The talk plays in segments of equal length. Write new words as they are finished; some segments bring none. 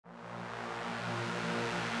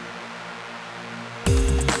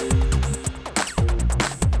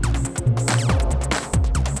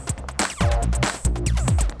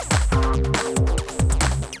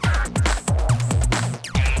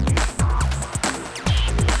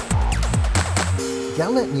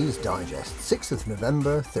Galnet News Digest, 6th of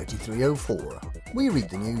November 3304. We read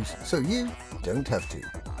the news so you don't have to.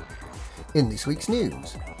 In this week's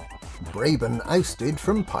news, Braben ousted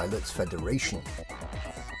from Pilots Federation.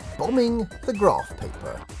 Bombing the graph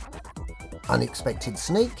paper. Unexpected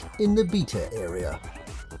snake in the beta area.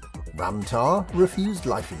 Ramtar refused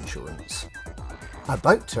life insurance.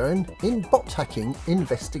 About turn in bot hacking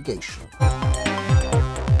investigation.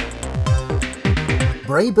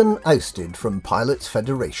 Braben ousted from Pilots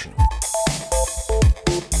Federation.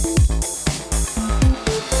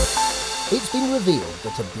 It's been revealed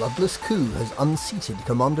that a bloodless coup has unseated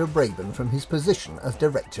Commander Braben from his position as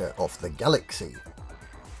Director of the Galaxy.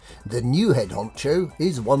 The new head honcho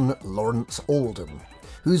is one Lawrence Oldham,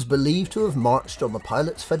 who's believed to have marched on the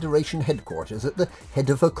Pilots Federation headquarters at the head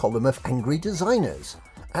of a column of angry designers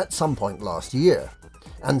at some point last year,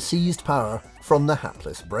 and seized power from the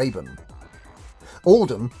hapless Braben.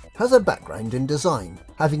 Oldham has a background in design,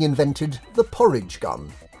 having invented the porridge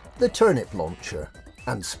gun, the turnip launcher,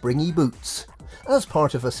 and springy boots, as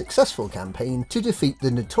part of a successful campaign to defeat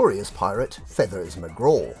the notorious pirate Feathers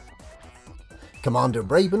McGraw. Commander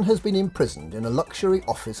Braben has been imprisoned in a luxury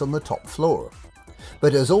office on the top floor,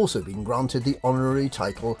 but has also been granted the honorary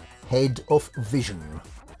title Head of Vision,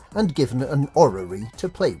 and given an orrery to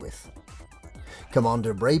play with.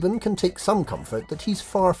 Commander Braben can take some comfort that he's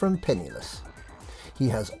far from penniless. He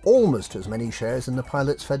has almost as many shares in the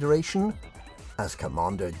Pilots Federation as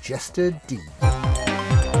Commander Jester D.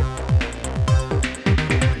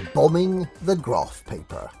 Bombing the graph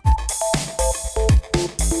paper.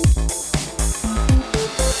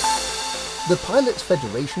 The Pilots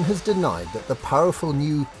Federation has denied that the powerful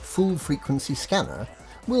new full-frequency scanner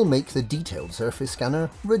will make the detailed surface scanner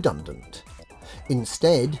redundant.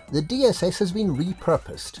 Instead, the DSS has been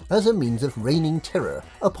repurposed as a means of raining terror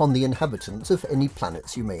upon the inhabitants of any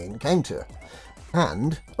planets you may encounter,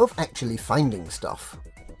 and of actually finding stuff.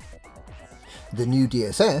 The new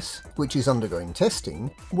DSS, which is undergoing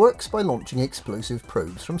testing, works by launching explosive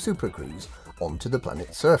probes from supercruise onto the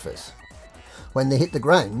planet's surface. When they hit the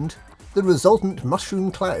ground, the resultant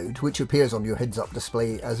mushroom cloud, which appears on your heads-up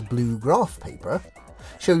display as blue graph paper,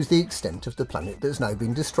 shows the extent of the planet that's now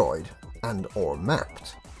been destroyed and or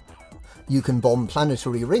mapped. You can bomb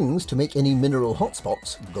planetary rings to make any mineral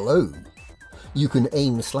hotspots glow. You can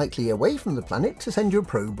aim slightly away from the planet to send your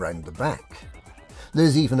probe round the back.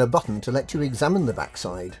 There's even a button to let you examine the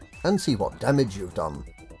backside and see what damage you've done.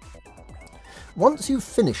 Once you've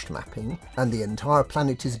finished mapping and the entire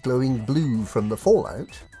planet is glowing blue from the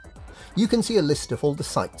fallout, you can see a list of all the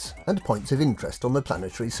sites and points of interest on the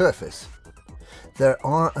planetary surface. There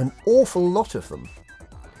are an awful lot of them.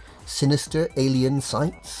 Sinister alien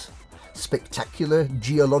sites, spectacular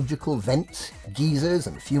geological vents, geysers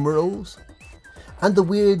and fumaroles, and the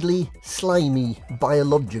weirdly slimy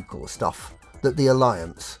biological stuff that the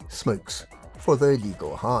Alliance smokes for their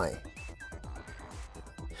legal high.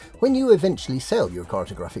 When you eventually sell your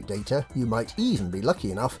cartographic data, you might even be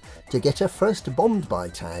lucky enough to get a first bombed by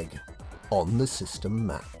tag on the system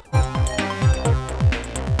map.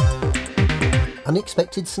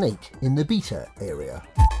 Unexpected snake in the beta area.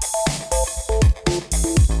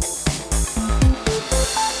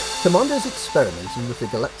 Commanders experimenting with the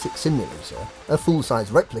Galactic Simulator, a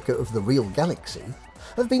full-size replica of the real Galaxy,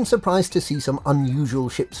 have been surprised to see some unusual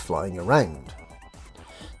ships flying around.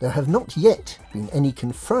 There have not yet been any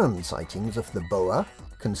confirmed sightings of the Boa,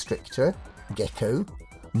 Constrictor, Gecko,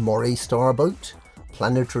 Moray Starboat,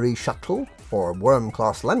 Planetary Shuttle or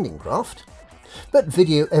Worm-class landing craft, but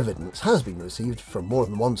video evidence has been received from more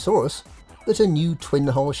than one source that a new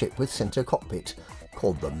twin-hull ship with centre cockpit,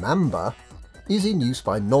 called the Mamba, is in use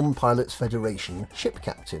by non-Pilots Federation ship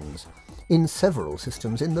captains in several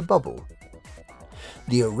systems in the bubble.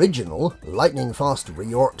 The original lightning-fast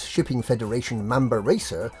Riort Shipping Federation Mamba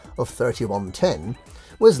Racer of 3110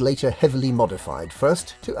 was later heavily modified,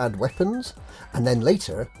 first to add weapons, and then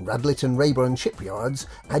later Radlett and Rayburn shipyards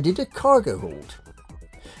added a cargo hold.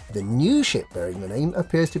 The new ship bearing the name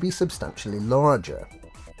appears to be substantially larger.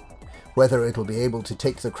 Whether it'll be able to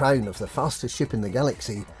take the crown of the fastest ship in the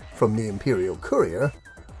galaxy from the Imperial Courier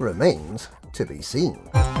remains to be seen.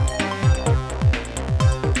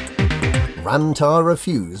 Ramtar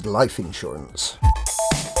refused life insurance.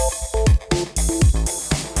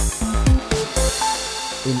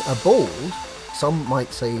 In a bold, some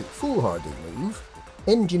might say foolhardy move,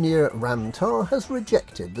 engineer Ramtar has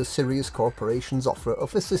rejected the Sirius Corporation's offer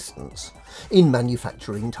of assistance in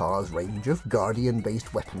manufacturing TAR's range of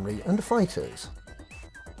Guardian-based weaponry and fighters.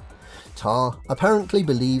 TAR apparently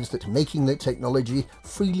believes that making the technology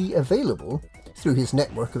freely available through his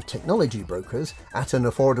network of technology brokers at an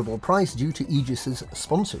affordable price due to Aegis's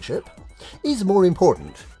sponsorship, is more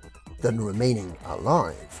important than remaining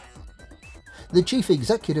alive. The Chief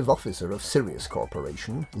Executive Officer of Sirius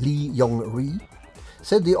Corporation, Lee Yong-ri,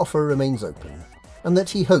 said the offer remains open and that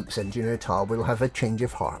he hopes Engineer Ta will have a change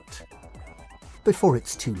of heart before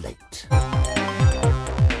it's too late.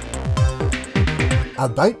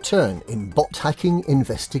 About turn in bot hacking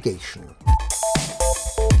investigation.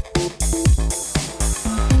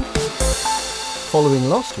 Following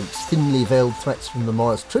last week's thinly veiled threats from the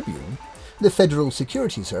Mars Tribune, the Federal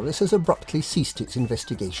Security Service has abruptly ceased its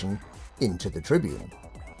investigation into the Tribune.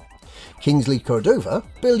 Kingsley Cordova,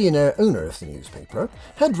 billionaire owner of the newspaper,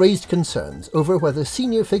 had raised concerns over whether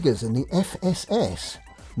senior figures in the FSS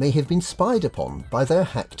may have been spied upon by their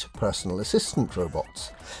hacked personal assistant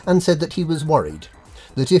robots, and said that he was worried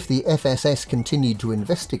that if the FSS continued to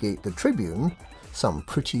investigate the Tribune, some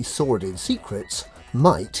pretty sordid secrets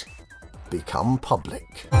might become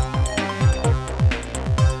public.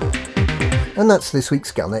 And that's this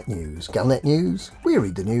week's Galnet News. Galnet News, we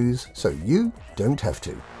read the news so you don't have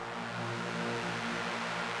to.